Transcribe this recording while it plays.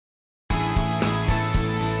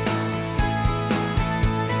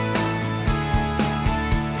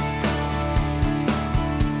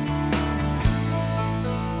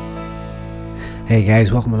Hey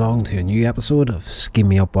guys, welcome along to a new episode of Skin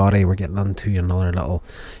Me Up Body. We're getting into another little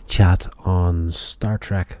chat on Star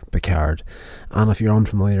Trek Picard. And if you're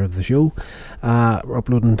unfamiliar with the show, we're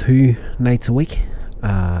uploading 2 nights a week.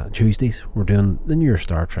 Tuesdays, we're doing the newer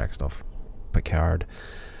Star Trek stuff. Picard,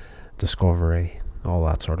 Discovery, all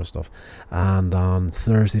that sort of stuff. And on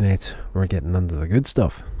Thursday nights, we're getting into the good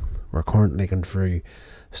stuff. We're currently going through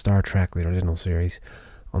Star Trek, the original series,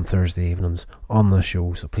 on Thursday evenings on the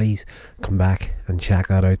show, so please come back and check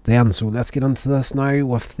that out then. So let's get into this now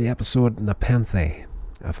with the episode Nepenthe,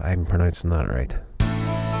 if I'm pronouncing that right.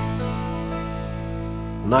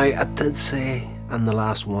 Now, I did say in the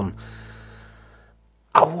last one,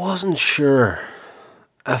 I wasn't sure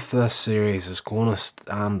if this series is going to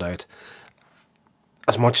stand out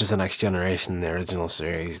as much as The Next Generation, the original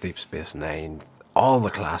series, Deep Space Nine, all the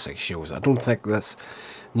classic shows. I don't think this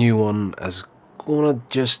new one is going to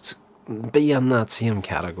just be in that same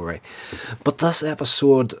category. But this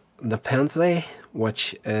episode, Nepenthe,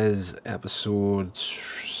 which is episode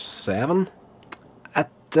 7, it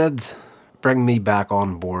did bring me back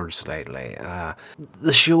on board slightly.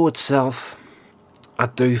 The show itself, I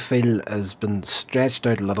do feel, has been stretched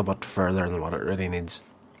out a little bit further than what it really needs.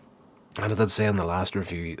 And I did say in the last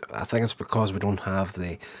review, I think it's because we don't have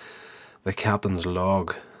the captain's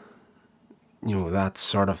log, that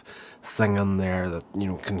sort of thing in there that,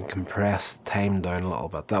 can compress time down a little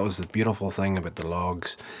bit. That was the beautiful thing about the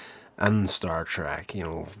logs in Star Trek.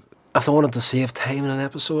 If they wanted to save time in an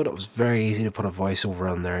episode, it was very easy to put a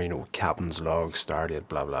voiceover in there, captain's log, stardate,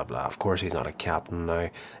 blah, blah, blah. Of course, he's not a captain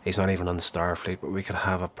now. He's not even in Starfleet, but we could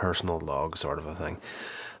have a personal log sort of a thing.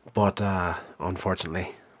 But,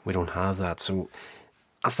 unfortunately, we don't have that. So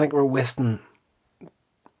I think we're wasting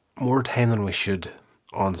more time than we should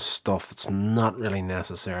on stuff that's not really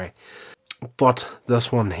necessary. But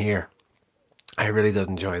this one here, I really did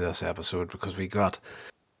enjoy this episode because we got,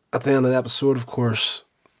 at the end of the episode, of course,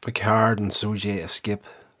 Picard and Soji escape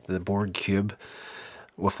the Borg cube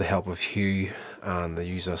with the help of Hugh, and they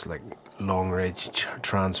use this long-range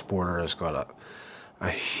transporter. It's got a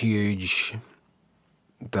huge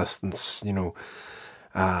distance,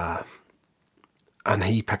 and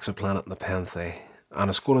he picks a planet, Nepenthe, and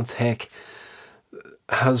it's going to take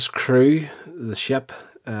his crew, the ship,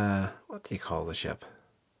 what do you call the ship?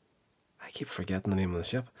 I keep forgetting the name of the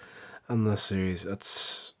ship in this series.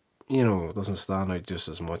 It's, it doesn't stand out just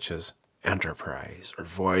as much as Enterprise or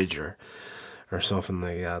Voyager or something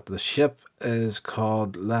like that. The ship is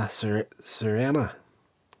called La Sirena.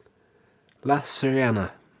 La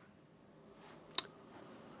Sirena.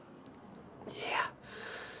 Yeah,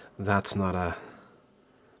 that's not a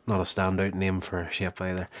standout name for a ship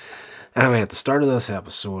either. Anyway, at the start of this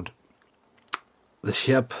episode, the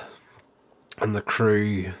ship and the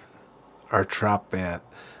crew are trapped by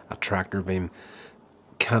a tractor beam,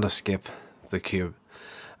 can't escape the cube,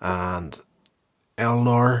 and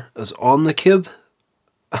Elnor is on the cube,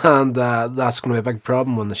 and that's going to be a big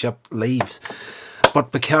problem when the ship leaves.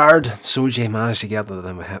 But Picard, Soji managed to get to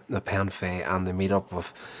the Nepenthe, and they meet up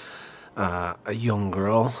with a young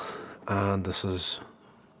girl, and this is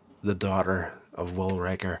the daughter of Will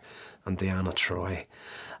Riker and Deanna Troi.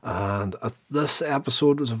 And this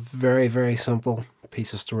episode was a very, very simple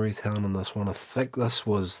piece of storytelling in this one. I think this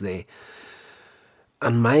was in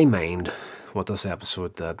my mind, what this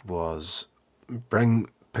episode did was bring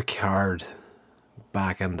Picard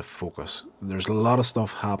back into focus. There's a lot of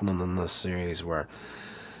stuff happening in this series where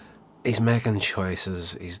he's making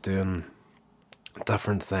choices, he's doing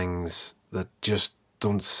different things that just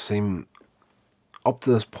don't seem up to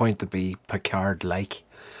this point to be Picard-like.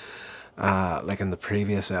 Like in the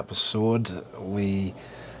previous episode, we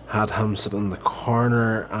had him sit in the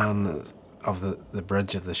corner of the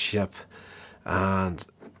bridge of the ship, and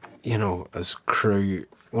his crew,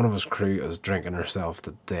 one of his crew is drinking herself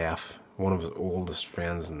to death. One of his oldest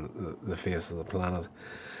friends in the face of the planet,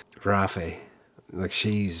 Raffi.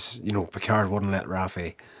 She's, Picard wouldn't let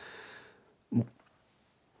Raffi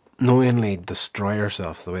knowingly destroy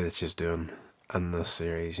herself the way that she's doing in this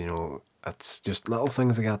series. It's just little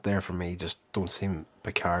things that got there for me just don't seem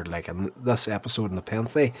Picard-like, and this episode in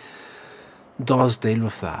Nepenthe does deal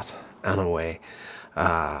with that in a way.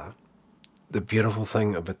 The beautiful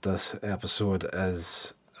thing about this episode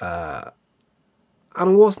is, and I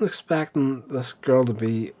wasn't expecting this girl to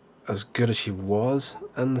be as good as she was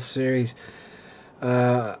in the series.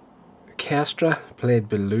 Kestra, played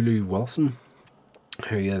by Lulu Wilson,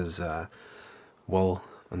 who is Will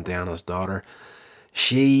and Deanna's daughter,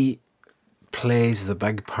 she plays the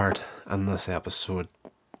big part in this episode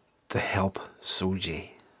to help Soji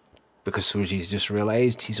because Soji's just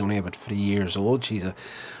realised she's only about 3 years old. She's a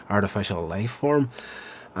artificial life form.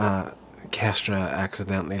 Kestra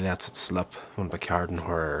accidentally lets it slip when Picard and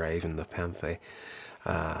her arrive in the Pemphi.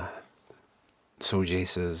 Soji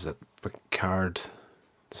says that Picard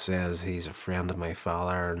says he's a friend of my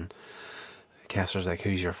father, and Kestra's like,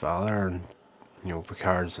 who's your father? And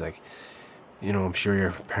Picard's like, I'm sure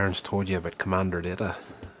your parents told you about Commander Data.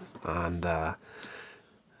 And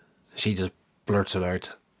she just blurts it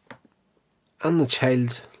out. And the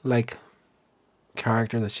childlike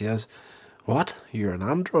character that she is, what? You're an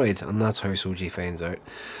android? And that's how Soji finds out.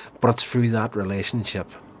 But it's through that relationship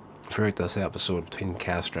throughout this episode between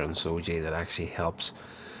Kestra and Soji that actually helps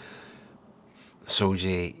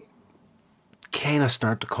Soji kind of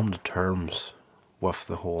start to come to terms with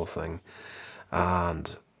the whole thing.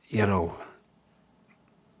 And,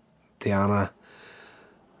 Diana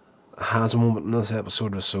has a moment in this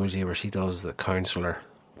episode with Soji where she does the counselor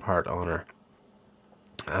part on her.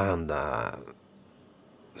 And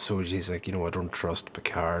Soji's like, I don't trust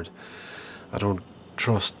Picard. I don't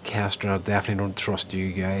trust Kestra. I definitely don't trust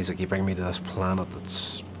you guys. Like, you bring me to this planet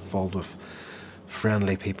that's full of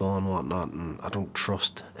friendly people and whatnot, and I don't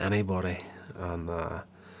trust anybody. And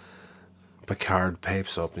Picard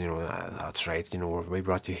pipes up, that's right, we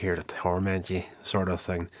brought you here to torment you, sort of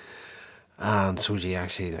thing. And Soji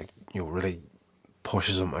actually, really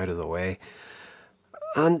pushes him out of the way.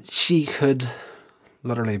 And she could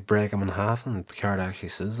literally break him in half, and Picard actually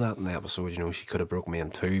says that in the episode, she could have broken me in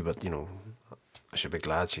two, but, I should be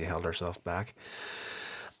glad she held herself back.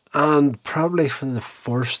 And probably for the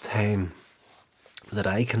first time that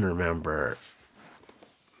I can remember,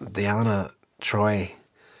 Deanna Troi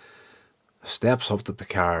steps up to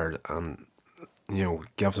Picard and,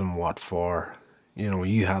 gives him what for.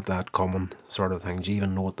 You had that coming, sort of thing. Do you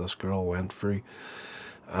even know what this girl went through?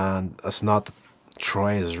 And it's not that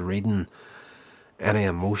Troi is reading any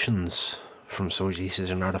emotions from Soji.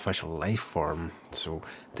 She's an artificial life form, so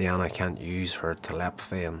Diana can't use her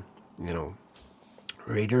telepathy and,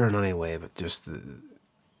 read her in any way, but just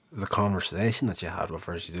the conversation that you had with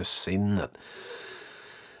her, she just seen that,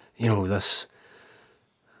 this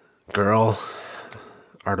girl,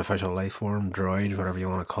 artificial life form, droid, whatever you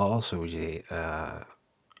want to call Soji,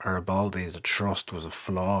 her ability to trust was a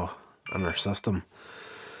flaw in her system,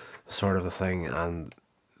 sort of a thing, and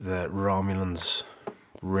the Romulans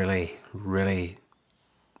really, really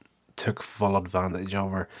took full advantage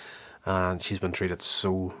of her, and she's been treated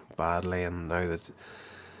so badly, and now that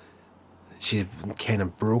she's kind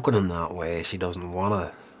of broken in that way, she doesn't want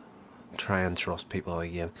to try and trust people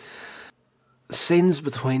again. Scenes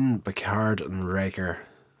between Picard and Riker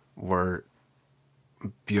were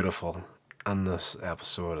beautiful in this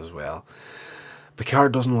episode as well.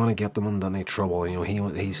 Picard doesn't want to get them into any trouble.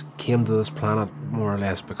 He's came to this planet more or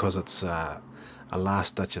less because it's a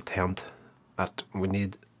last-ditch attempt at, we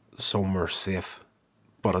need somewhere safe,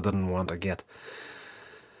 but I didn't want to get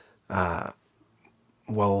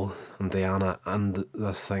Will and Diana and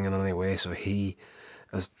this thing in any way, so he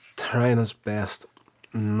is trying his best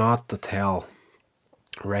not to tell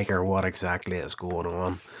Riker what exactly is going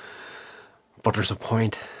on. But there's a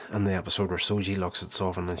point in the episode where Soji looks at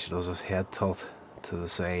Sovereign and she does this head tilt to the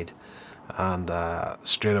side, and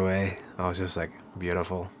straight away I was just like,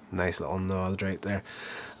 beautiful, nice little nod right there.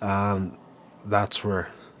 And that's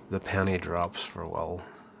where the penny drops for Will,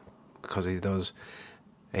 because he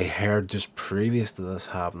heard just previous to this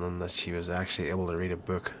happening that she was actually able to read a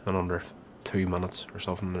book in under 2 minutes or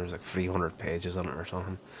something. There's like 300 pages in it or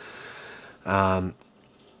something. And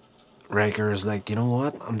Riker is like, you know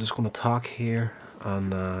what, I'm just going to talk here,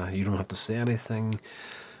 and you don't have to say anything,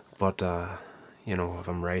 but if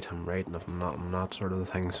I'm right, I'm right, and if I'm not, sort of the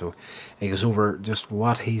thing. So he goes over just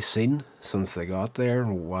what he's seen since they got there,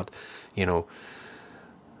 and what,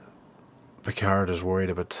 Picard is worried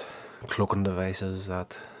about cloaking devices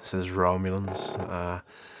that says Romulans.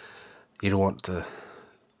 You don't want to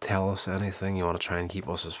tell us anything, you want to try and keep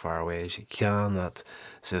us as far away as you can. That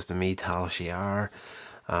says to me, Tal Shiar.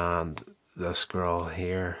 And this girl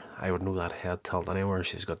here, I would know that head tilt anywhere.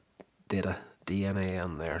 She's got data DNA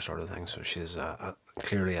in there, sort of thing. So she's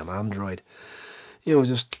clearly an android.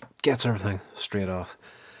 Just gets everything straight off.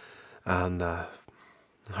 And how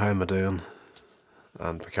am I doing?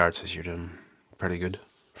 And Picard says, you're doing pretty good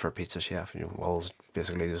for a pizza chef. Will's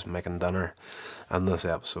basically just making dinner in this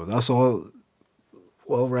episode. That's all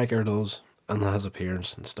Will Riker does in his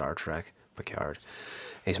appearance in Star Trek Picard.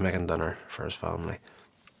 He's making dinner for his family.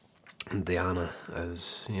 And Diana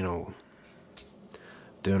is,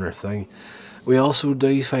 doing her thing. We also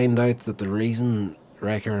do find out that the reason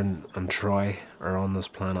Riker and Troi are on this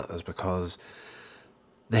planet is because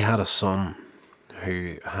they had a son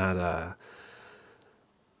who had a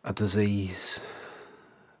disease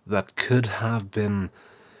that could have been.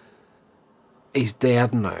 He's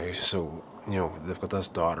dead now, so they've got this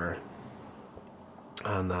daughter,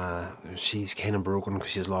 and she's kind of broken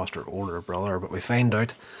because she's lost her older brother. But we find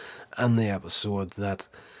out in the episode that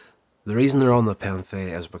the reason they're on the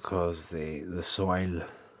Penfey is because the soil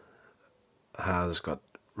has got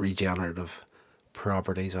regenerative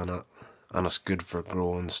properties in it, and it's good for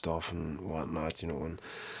growing stuff and whatnot, and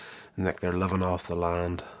like they're living off the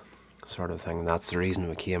land, sort of thing. That's the reason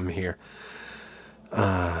we came here.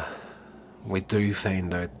 We do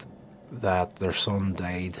find out that their son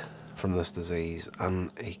died from this disease, and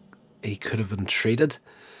he could have been treated.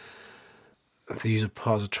 If they use a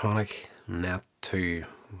positronic net to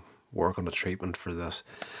work on a treatment for this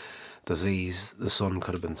disease, the son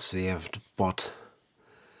could have been saved, but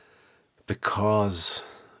because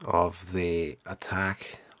of the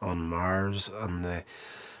attack on Mars and the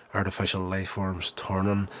artificial life forms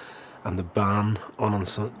turning and the ban on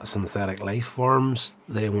synthetic life forms,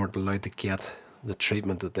 they weren't allowed to get the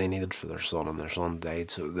treatment that they needed for their son, and their son died.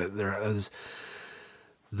 So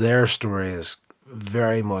their story is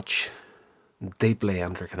very much deeply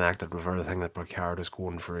interconnected with everything that Picard is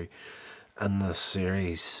going through in this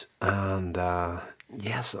series. And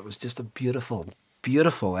yes, it was just a beautiful,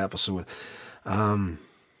 beautiful episode.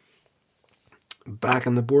 Back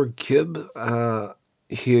in the Borg cube,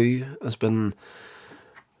 Hugh has been,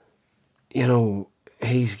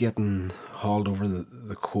 he's getting hauled over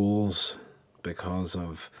the coals because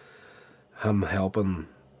of him helping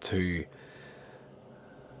to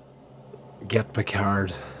get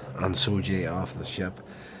Picard and Soji off the ship.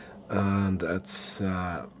 And it's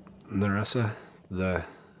Narissa, the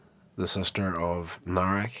sister of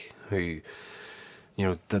Narek, who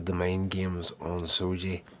did the mind games on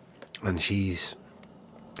Soji, and she's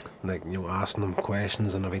asking him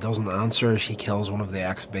questions, and if he doesn't answer, she kills one of the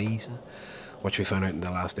XBs, which we found out in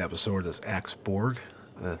the last episode is ex-Borg,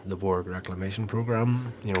 the Borg reclamation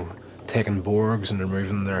program, taking Borgs and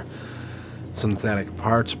removing their synthetic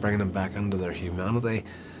parts, bringing them back into their humanity.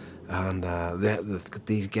 And they've got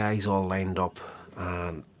these guys all lined up,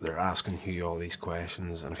 and they're asking Hugh all these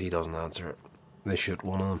questions, and if he doesn't answer, they shoot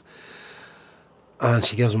one of them. And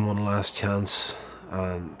she gives him one last chance,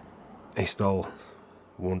 and he still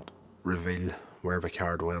won't reveal where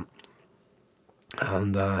Picard went.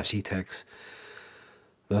 And she takes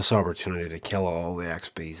this opportunity to kill all the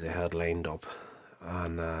XBs they had lined up.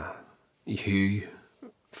 And Hugh,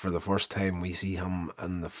 for the first time, we see him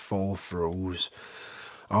in the full throes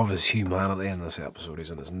of his humanity in this episode.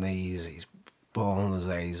 He's on his knees, he's bawling his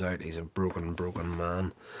eyes out, he's a broken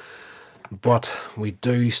man. But we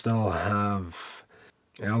do still have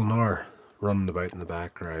Elnor running about in the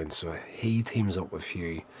background, so he teams up with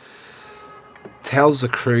Hugh, tells the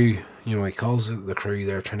crew, he calls the crew,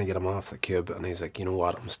 they're trying to get him off the cube, and he's like, you know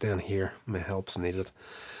what, I'm staying here, my help's needed.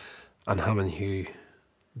 And him and Hugh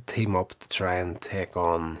team up to try and take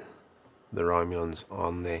on the Romulans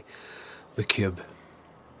on the cube.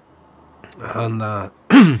 And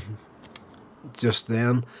just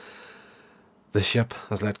then, the ship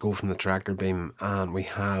has let go from the tractor beam, and we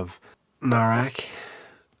have Narek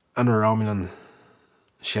and a Romulan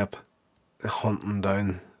ship hunting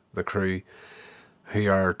down the crew who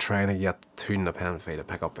are trying to get to Nepenthe to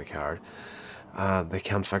pick up Picard. They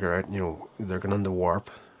can't figure out, they're going into warp.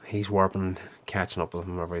 He's warping, catching up with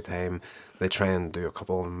them every time. They try and do a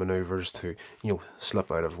couple of maneuvers to,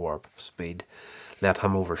 slip out of warp speed, let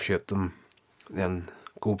him overshoot them, then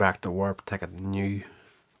go back to warp, plot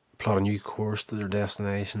a new course to their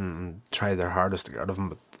destination and try their hardest to get out of them,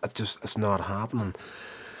 but it's not happening.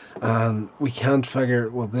 And they can't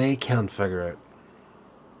figure out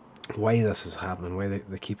why this is happening, why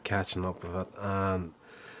they keep catching up with it. And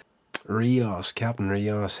Captain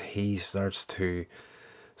Rios, he starts to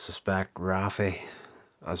suspect Raffi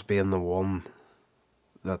as being the one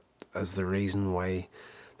that is the reason why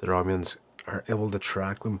the Romulans are able to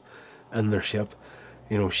track them in their ship.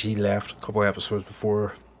 She left a couple of episodes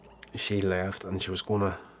before she left, and she was going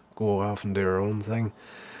to go off and do her own thing.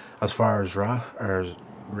 As far as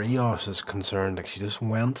Rios is concerned, she just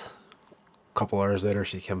went. A couple hours later,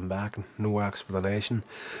 she came back, no explanation.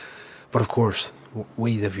 But of course,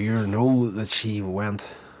 we, the viewer, know that she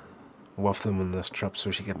went with them on this trip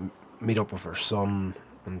so she could meet up with her son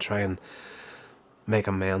and try and make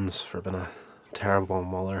amends for being a terrible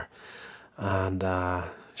mother. And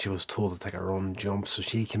she was told to take her own jump, so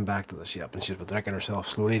she came back to the ship, and she's been drinking herself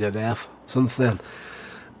slowly to death since then.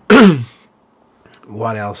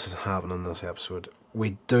 What else is happening in this episode?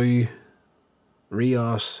 We do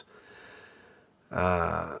Rios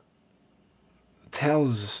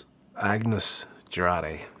tells Agnes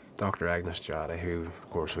Girardi, Dr. Agnes Girardi, who of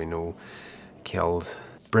course we know killed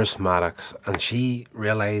Bruce Maddox, and she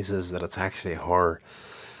realizes that it's actually her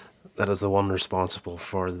that is the one responsible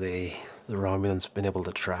for the Romulans being able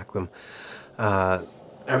to track them.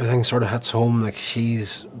 Everything sort of hits home. Like,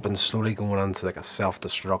 she's been slowly going into like a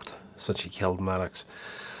self-destruct since she killed Maddox,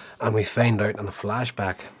 and we find out in a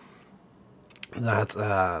flashback that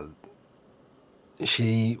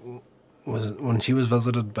she was when she was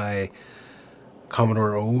visited by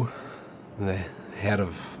Commodore O, the head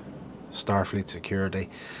of Starfleet security.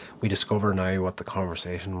 We discover now what the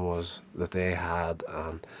conversation was that they had,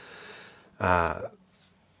 and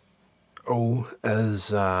O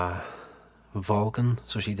is Vulcan,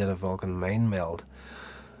 so she did a Vulcan mind meld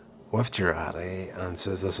with Girardi and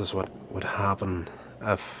says this is what would happen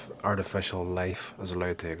if artificial life is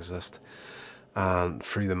allowed to exist. And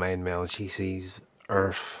through the mind meld, she sees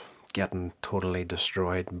Earth getting totally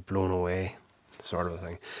destroyed and blown away, sort of a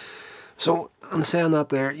thing. So, in saying that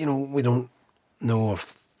there, we don't know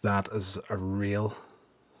if that is a real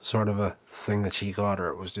sort of a thing that she got or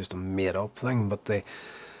it was just a made up thing, but the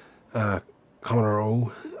Commodore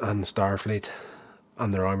O and Starfleet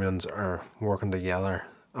and the Romulans are working together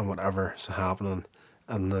on whatever's happening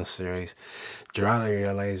in this series. Girardi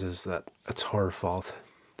realizes that it's her fault.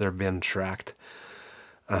 They're being tracked.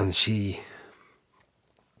 And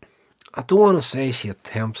I don't want to say she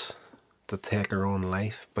attempts to take her own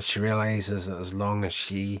life, but she realizes that as long as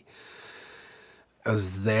she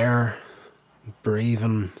is there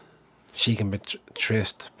breathing, she can be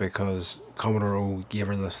traced, because Commodore O gave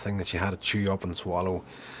her this thing that she had to chew up and swallow,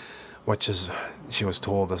 which is, she was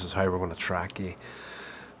told, this is how we're going to track you.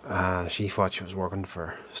 She thought she was working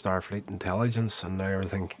for Starfleet intelligence, and now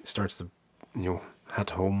everything starts to, hit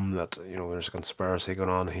home that, there's a conspiracy going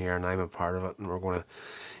on here and I'm a part of it and we're going to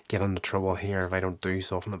get into trouble here if I don't do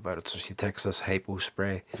something about it. So she takes this hypo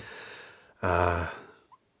spray.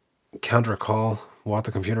 Can't recall what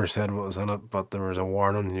the computer said what was in it, but there was a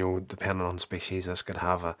warning, depending on species, this could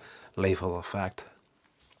have a lethal effect.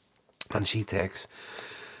 And she takes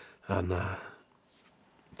and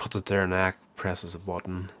puts it to her neck, presses the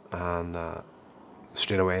button, and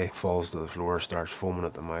straight away falls to the floor, starts foaming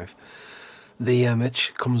at the mouth. The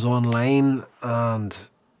image comes online, and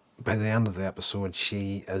by the end of the episode,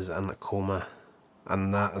 she is in a coma,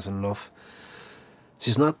 and that is enough.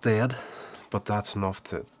 She's not dead, but that's enough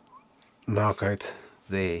to knock out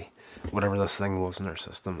whatever this thing was in her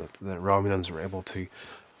system that the Romulans were able to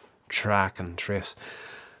track and trace.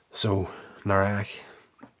 So Narak,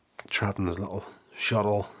 trapped in his little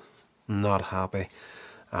shuttle, not happy.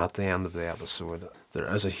 At the end of the episode,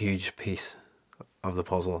 there is a huge piece of the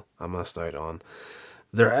puzzle I missed out on.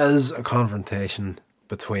 There is a confrontation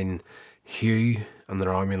between Hugh and the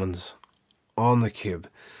Romulans on the cube,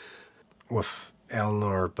 with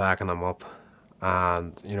Elnor backing him up.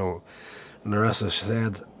 And, Narissa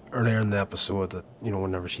said earlier in the episode that,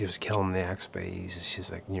 whenever she was killing the XBs,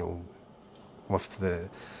 she's like, with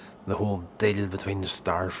the whole deal between the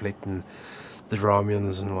Starfleet and the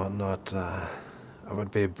Romulans and whatnot, it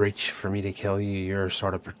would be a breach for me to kill you, you're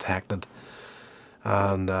sort of protected.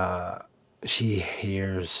 And she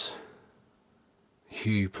hears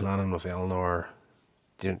Hugh planning with Elnor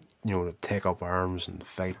to take up arms and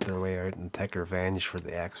fight their way out and take revenge for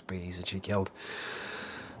the XBs that she killed.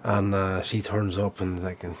 And she turns up and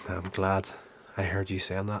like, I'm glad I heard you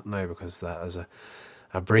saying that now, because that is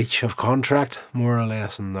a breach of contract, more or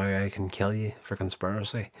less, and now I can kill you for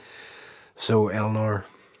conspiracy. So Elnor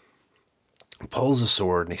pulls a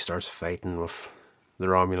sword and he starts fighting with the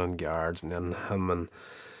Romulan guards, and then him and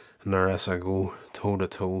Narissa go toe to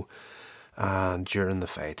toe. And during the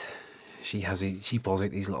fight, she pulls out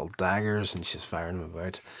these little daggers and she's firing them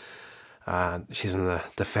about. And she's in the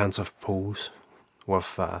defensive pose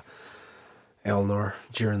with Elnor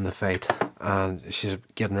during the fight, and she's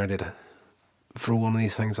getting ready to throw one of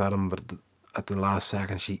these things at him, but at the last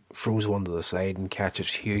second she throws one to the side and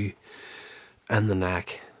catches Hugh in the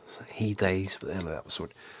neck. So he dies by the end of the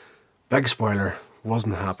episode. Big spoiler,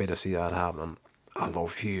 wasn't happy to see that happening. I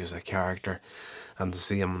love Hugh as a character, and to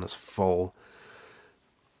see him in his full,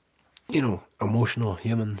 emotional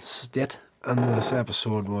human state in this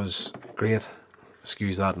episode was great.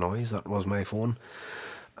 Excuse that noise, that was my phone.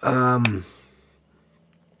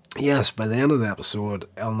 Yes, by the end of the episode,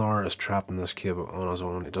 Elnor is trapped in this cube on his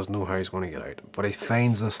own. He doesn't know how he's going to get out, but he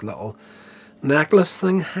finds this little necklace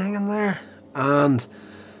thing hanging there. And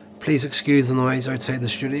please excuse the noise outside the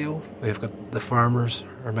studio. We've got the farmers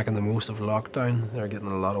are making the most of lockdown. They're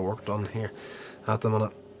getting a lot of work done here at the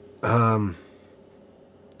minute.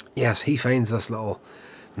 yes, he finds this little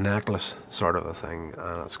necklace sort of a thing,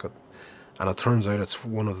 and it turns out it's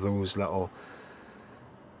one of those little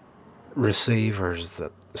receivers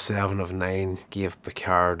that Seven of Nine gave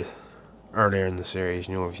Picard earlier in the series.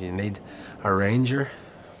 You know, if you need a ranger,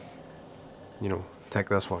 you know, take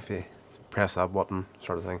this with you, press that button,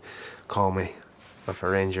 sort of thing. Call me if a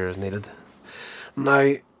ranger is needed.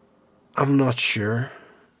 Now, I'm not sure.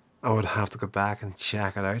 I would have to go back and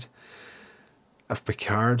check it out. If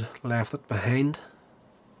Picard left it behind,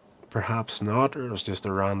 perhaps not, or it was just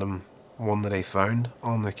a random one that he found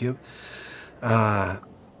on the cube.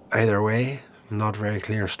 Either way, not very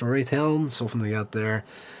clear storytelling, something they got there.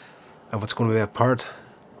 If it's going to be a part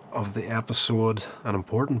of the episode, an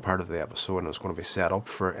important part of the episode, and it's going to be set up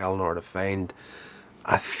for Elnor to find,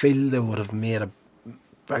 I feel they would have made a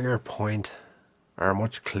bigger point, or a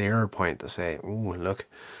much clearer point to say, oh, look,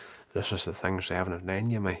 this is the thing 7 of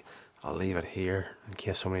 9 you may, I'll leave it here in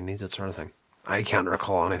case somebody needs it, sort of thing. I can't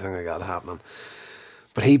recall anything like that happening.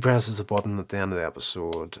 But he presses a button at the end of the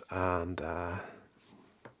episode, and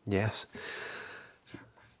yes,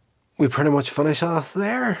 we pretty much finish off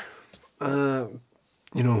there.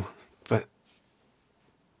 You know, but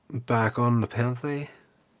back on Nepenthe,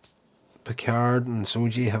 Picard and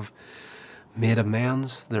Soji have made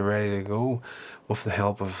amends. They're ready to go with the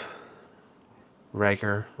help of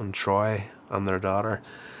Riker and Troy and their daughter.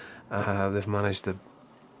 They've managed to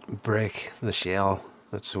break the shell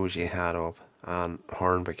that Soji had up, and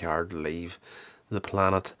her and Picard leave the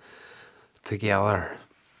planet together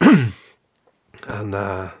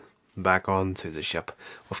and back onto the ship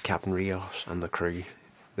with Captain Rios and the crew.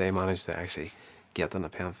 They managed to actually get the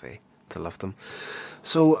Nepenthe to lift them.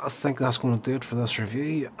 So I think that's going to do it for this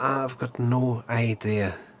review. I've got no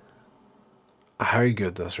idea how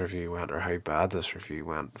good this review went or how bad this review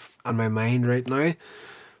went. In my mind right now,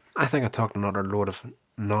 I think I talked another load of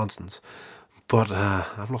nonsense. But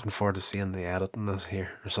I'm looking forward to seeing the edit in this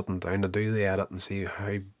here, or sitting down to do the edit and see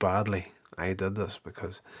how badly I did this,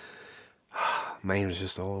 because mine was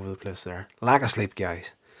just all over the place there. Lack of sleep,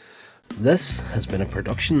 guys. This has been a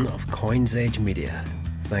production of Coins Age Media.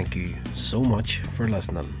 Thank you so much for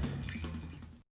listening.